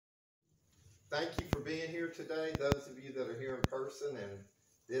Thank you for being here today, those of you that are here in person. And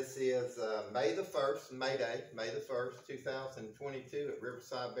this is May the 1st, May Day, May the 1st, 2022 at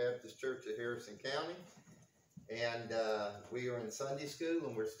Riverside Baptist Church of Harrison County. And we are in Sunday school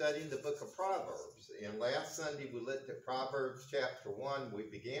and we're studying the book of Proverbs. And last Sunday we looked at Proverbs chapter 1. We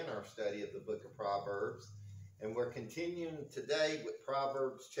began our study of the book of Proverbs. And we're continuing today with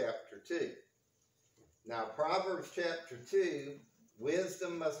Proverbs chapter 2. Now, Proverbs chapter 2,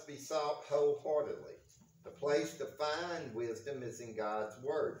 wisdom must be sought wholeheartedly. The place to find wisdom is in God's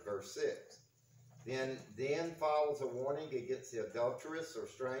word, verse 6. Then follows a warning against the adulterous or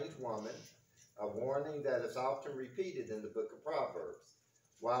strange woman, a warning that is often repeated in the book of Proverbs.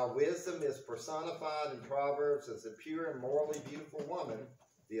 While wisdom is personified in Proverbs as a pure and morally beautiful woman,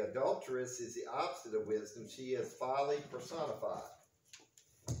 the adulteress is the opposite of wisdom. She is folly personified.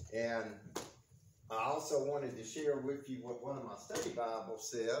 And I also wanted to share with you what one of my study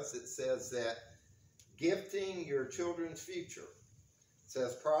Bibles says. It says that gifting your children's future. It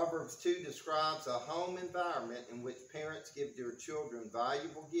says Proverbs 2 describes a home environment in which parents give their children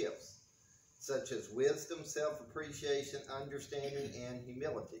valuable gifts, such as wisdom, self-appreciation, understanding, and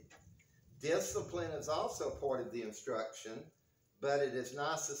humility. Discipline is also part of the instruction, but it is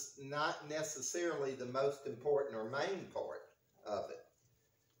not necessarily the most important or main part of it.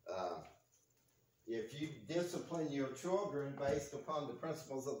 If you discipline your children based upon the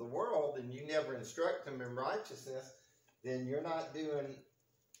principles of the world and you never instruct them in righteousness, then you're not doing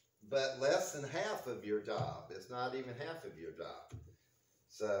but less than half of your job. It's not even half of your job.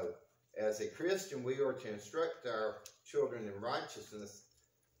 So, as a Christian, we are to instruct our children in righteousness,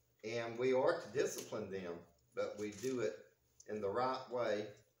 and we are to discipline them, but we do it in the right way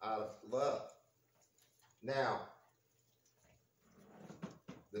out of love. Now,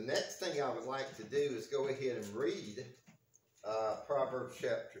 the next thing I would like to do is go ahead and read Proverbs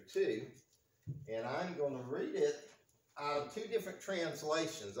chapter 2, and I'm going to read it out of two different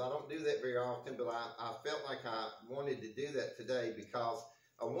translations. I don't do that very often, but I felt like I wanted to do that today because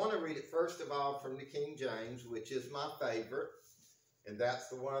I want to read it first of all from the King James, which is my favorite, and that's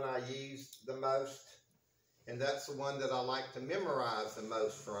the one I use the most, and that's the one that I like to memorize the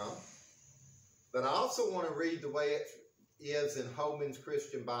most from. But I also want to read the way it is in Holman's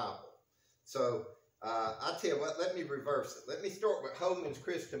Christian Bible. So I tell you what, let me reverse it. Let me start with Holman's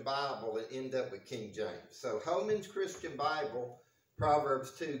Christian Bible and end up with King James. So Holman's Christian Bible,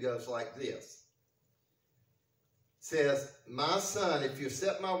 Proverbs 2 goes like this. It says, "My son, if you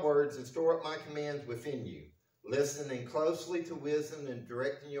accept my words and store up my commands within you, listening closely to wisdom and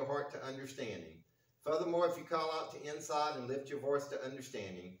directing your heart to understanding. Furthermore, if you call out to insight and lift your voice to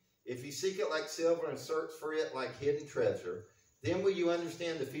understanding, if you seek it like silver and search for it like hidden treasure, then will you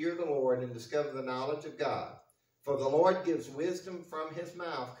understand the fear of the Lord and discover the knowledge of God. For the Lord gives wisdom, from his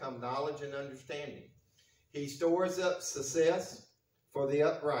mouth come knowledge and understanding. He stores up success for the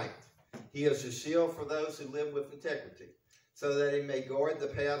upright. He is a shield for those who live with integrity, so that he may guard the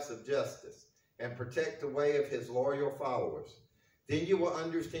paths of justice and protect the way of his loyal followers. Then you will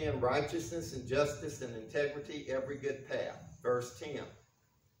understand righteousness and justice and integrity, every good path." Verse 10.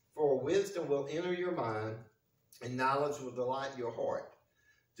 "For wisdom will enter your mind, and knowledge will delight your heart.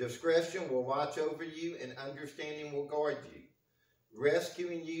 Discretion will watch over you, and understanding will guard you,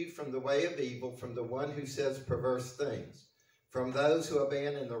 rescuing you from the way of evil, from the one who says perverse things, from those who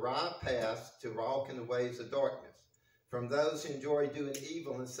abandon the right paths to walk in the ways of darkness, from those who enjoy doing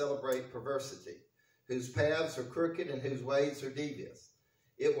evil and celebrate perversity, whose paths are crooked and whose ways are devious.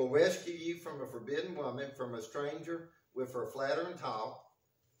 It will rescue you from a forbidden woman, from a stranger with her flattering talk."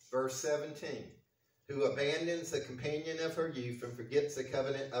 Verse 17, "Who abandons the companion of her youth and forgets the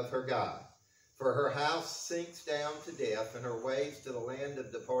covenant of her God. For her house sinks down to death, and her ways to the land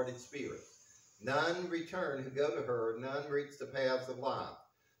of departed spirits. None return who go to her, none reach the paths of life.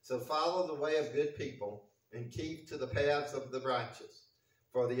 So follow the way of good people, and keep to the paths of the righteous.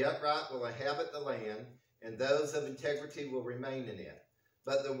 For the upright will inhabit the land, and those of integrity will remain in it.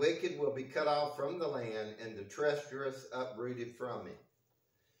 But the wicked will be cut off from the land, and the treacherous uprooted from it."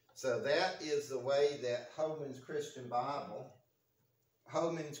 So that is the way that Holman's Christian Bible,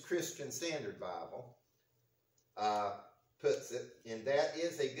 Holman's Christian Standard Bible, puts it. And that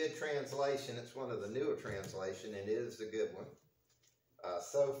is a good translation. It's one of the newer translations, and it is a good one.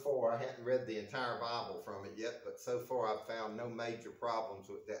 So far, I haven't read the entire Bible from it yet, but so far I've found no major problems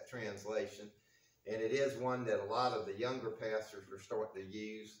with that translation. And it is one that a lot of the younger pastors are starting to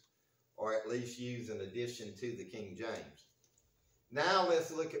use, or at least use in addition to the King James. Now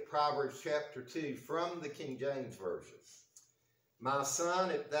let's look at Proverbs chapter 2 from the King James Version. "My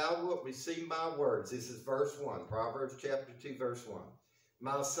son, if thou wilt receive my words," this is verse 1, Proverbs chapter 2, verse 1.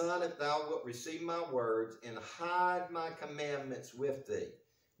 My son, if thou wilt receive my words and hide my commandments with thee.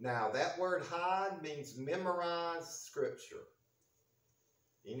 Now, that word hide means memorize scripture.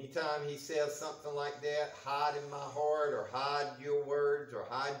 Anytime he says something like that, hide in my heart, or hide your words, or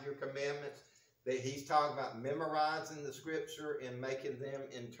hide your commandments, that he's talking about memorizing the scripture and making them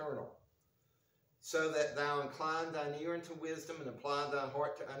internal. So that thou incline thine ear unto wisdom and apply thine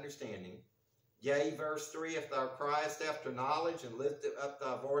heart to understanding. Yea, verse 3, if thou criest after knowledge and lift up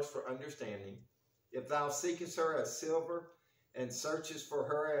thy voice for understanding, if thou seekest her as silver and searchest for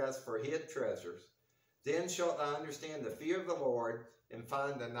her as for hid treasures, then shalt thou understand the fear of the Lord and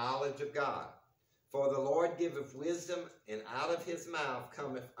find the knowledge of God. For the Lord giveth wisdom, and out of his mouth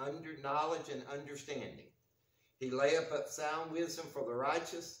cometh knowledge and understanding. He layeth up sound wisdom for the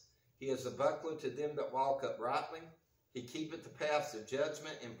righteous. He is a buckler to them that walk uprightly. He keepeth the paths of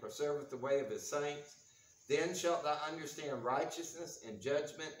judgment, and preserveth the way of his saints. Then shalt thou understand righteousness and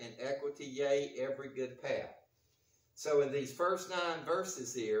judgment and equity, yea, every good path. So in these first 9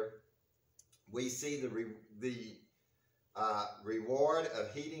 verses here, we see the reward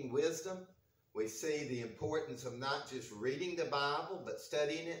of heeding wisdom. We see the importance of not just reading the Bible, but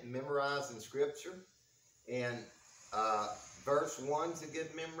studying it and memorizing scripture. And verse 1 is a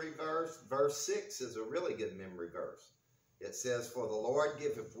good memory verse. Verse 6 is a really good memory verse. It says, for the Lord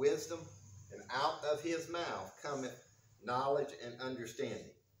giveth wisdom, and out of his mouth cometh knowledge and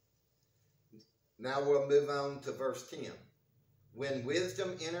understanding. Now we'll move on to verse 10. When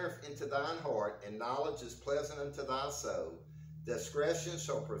wisdom entereth into thine heart, and knowledge is pleasant unto thy soul, discretion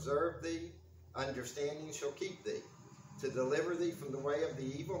shall preserve thee, understanding shall keep thee, to deliver thee from the way of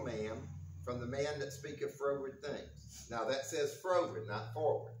the evil man, from the man that speaketh froward things. Now that says froward, not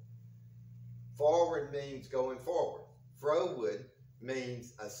forward. Forward means going forward. Froward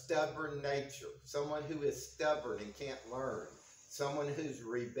means a stubborn nature, someone who is stubborn and can't learn, someone who's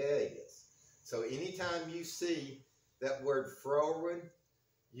rebellious. So anytime you see that word froward,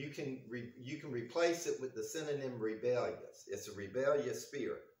 you can replace it with the synonym rebellious. It's a rebellious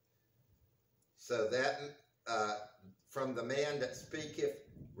spirit. So that from the man that speaketh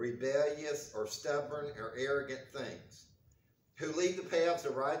rebellious or stubborn or arrogant things, who lead the paths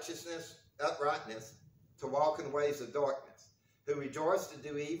of uprightness, to walk in ways of darkness, who rejoice to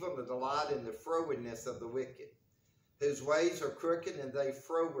do evil, to delight in the frowardness of the wicked, whose ways are crooked, and they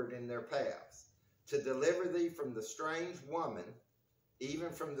froward in their paths, to deliver thee from the strange woman,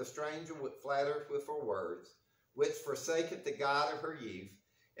 even from the stranger which flattereth with her words, which forsaketh the God of her youth,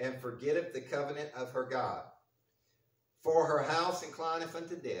 and forgetteth the covenant of her God. For her house inclineth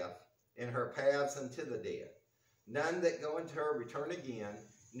unto death, and her paths unto the dead. None that go into her return again,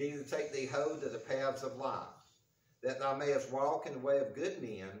 neither take thee hold of the paths of life, that thou mayest walk in the way of good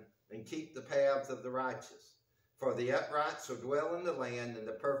men, and keep the paths of the righteous. For the upright shall dwell in the land, and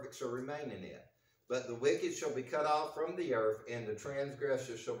the perfect shall remain in it. But the wicked shall be cut off from the earth, and the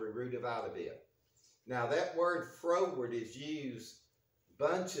transgressor shall be rooted out of it. Now that word froward is used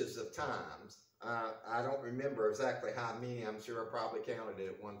bunches of times. I don't remember exactly how many. I'm sure I probably counted it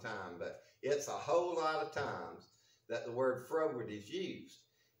at one time, but it's a whole lot of times that the word froward is used.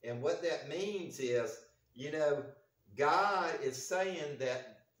 And what that means is, you know, God is saying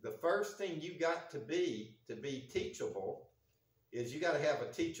that the first thing you got to be teachable is you got to have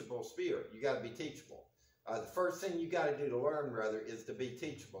a teachable spirit. You got to be teachable. The first thing you got to do to learn, rather, is to be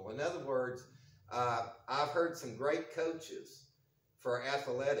teachable. In other words, I've heard some great coaches for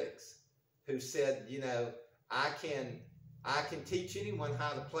athletics who said, you know, I can teach anyone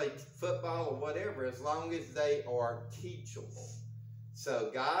how to play football or whatever as long as they are teachable.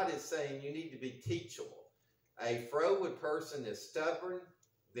 So God is saying you need to be teachable. A froward person is stubborn,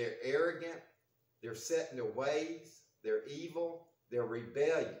 they're arrogant, they're set in their ways, they're evil, they're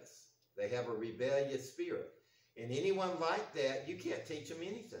rebellious. They have a rebellious spirit. And anyone like that, you can't teach them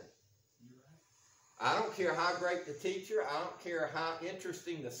anything. I don't care how great the teacher, I don't care how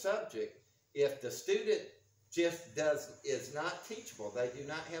interesting the subject, if the student just is not teachable, they do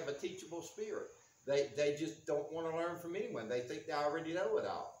not have a teachable spirit. They just don't want to learn from anyone. They think they already know it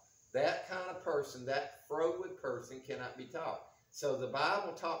all. That kind of person, that froward person, cannot be taught. So the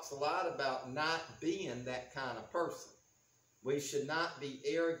Bible talks a lot about not being that kind of person. We should not be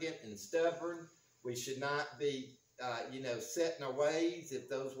arrogant and stubborn. We should not be, set in our ways if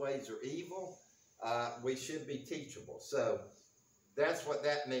those ways are evil. We should be teachable. So that's what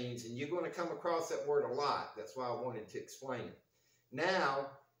that means. And you're going to come across that word a lot. That's why I wanted to explain it. Now,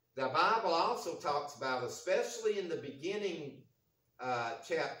 the Bible also talks about, especially in the beginning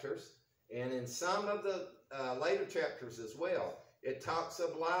chapters, and in some of the later chapters as well, it talks a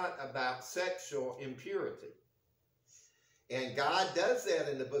lot about sexual impurity. And God does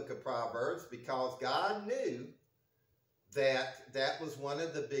that in the book of Proverbs because God knew that that was one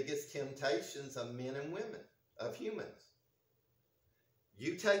of the biggest temptations of men and women, of humans.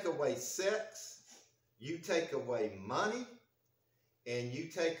 You take away sex, you take away money, and you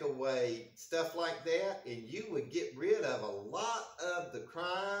take away stuff like that, and you would get rid of a lot of the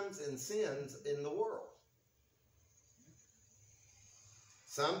crimes and sins in the world.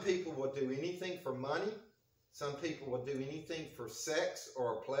 Some people will do anything for money. Some people will do anything for sex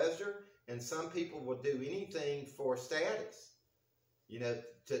or pleasure. And some people will do anything for status, you know,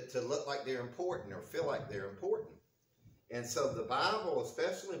 to look like they're important or feel like they're important. And so the Bible,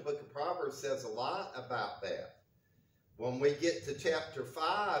 especially the book of Proverbs, says a lot about that. When we get to chapter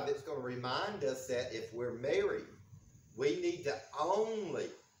 5, it's going to remind us that if we're married, we need to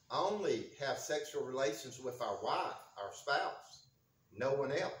only have sexual relations with our wife, our spouse, no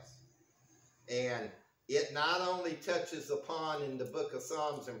one else. And it not only touches upon in the book of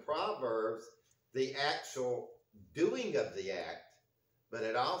Psalms and Proverbs the actual doing of the act, but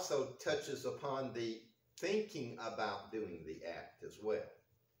it also touches upon the thinking about doing the act as well,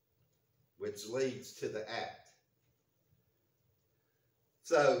 which leads to the act.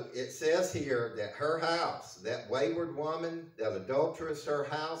 So it says here that her house, that wayward woman, that adulteress, her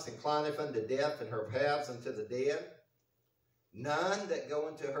house inclineth unto death, and her paths unto the dead. None that go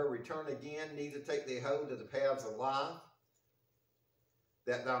into her return again, neither take they hold of the paths of life,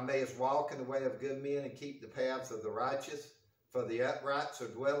 that thou mayest walk in the way of good men and keep the paths of the righteous. For the upright shall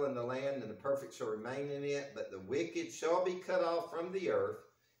dwell in the land, and the perfect shall remain in it. But the wicked shall be cut off from the earth,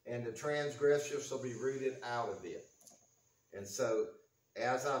 and the transgressor shall be rooted out of it. And so,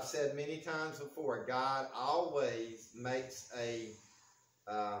 as I've said many times before, God always makes a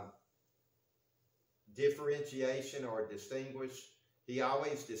differentiation or He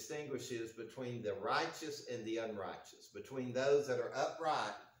always distinguishes between the righteous and the unrighteous, between those that are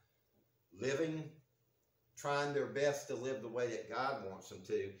upright, living, trying their best to live the way that God wants them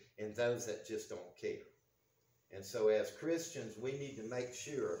to, and those that just don't care. And so as Christians, we need to make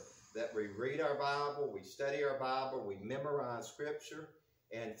sure that we read our Bible, we study our Bible, we memorize Scripture,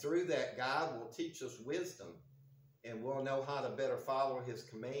 and through that, God will teach us wisdom, and we'll know how to better follow His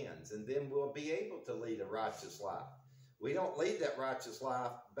commands, and then we'll be able to lead a righteous life. We don't lead that righteous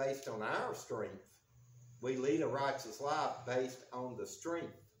life based on our strength. We lead a righteous life based on the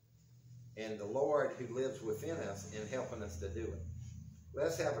strength and the Lord who lives within us and helping us to do it.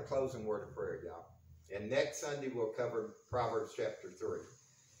 Let's have a closing word of prayer, y'all. And next Sunday, we'll cover Proverbs chapter 3.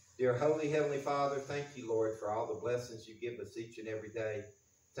 Dear Holy Heavenly Father, thank you, Lord, for all the blessings you give us each and every day.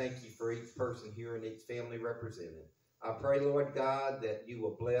 Thank you for each person here and each family represented. I pray, Lord God, that you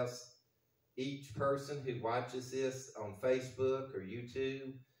will bless each person who watches this on Facebook or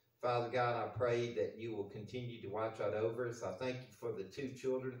YouTube. Father God, I pray that you will continue to watch out over us. I thank you for the 2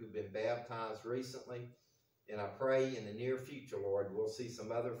 children who've been baptized recently. And I pray in the near future, Lord, we'll see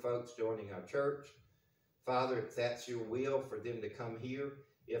some other folks joining our church. Father, if that's your will for them to come here.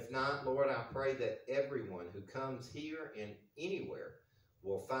 If not, Lord, I pray that everyone who comes here and anywhere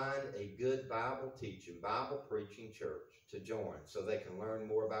will find a good Bible teaching, Bible preaching church to join so they can learn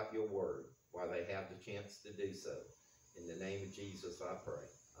more about your word while they have the chance to do so. In the name of Jesus, I pray.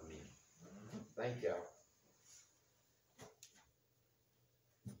 Amen. Thank y'all.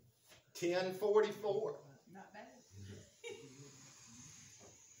 10:44.